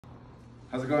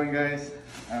How's it going, guys?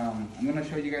 I'm gonna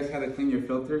show you guys how to clean your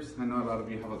filters. I know a lot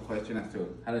of you have a question as to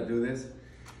how to do this.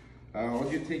 All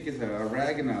you take is a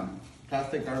rag and a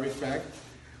plastic garbage bag.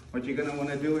 What you're gonna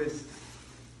wanna do is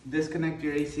disconnect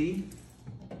your AC.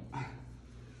 And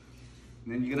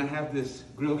then you're gonna have this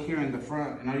grill here in the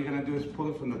front, and all you're gonna do is pull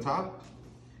it from the top,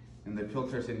 and the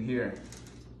filter's in here.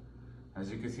 As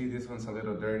you can see, this one's a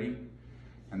little dirty,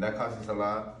 and that causes a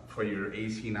lot for your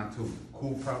AC not to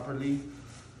cool properly.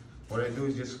 What I do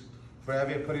is just grab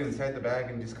it, put it inside the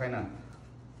bag, and just kind of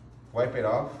wipe it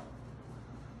off.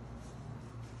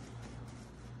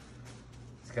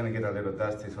 It's gonna get a little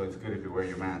dusty, so it's good if you wear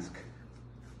your mask.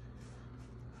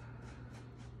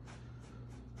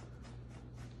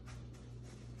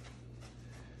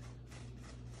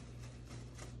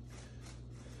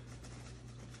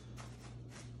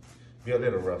 Be a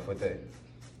little rough with it.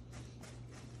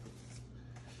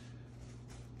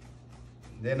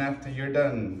 Then after you're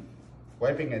done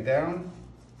wiping it down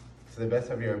to the best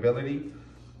of your ability,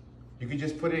 you can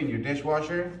just put it in your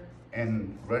dishwasher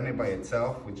and run it by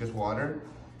itself with just water,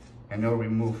 and it'll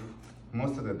remove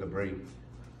most of the debris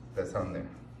that's on there.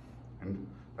 And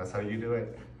that's how you do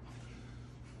it.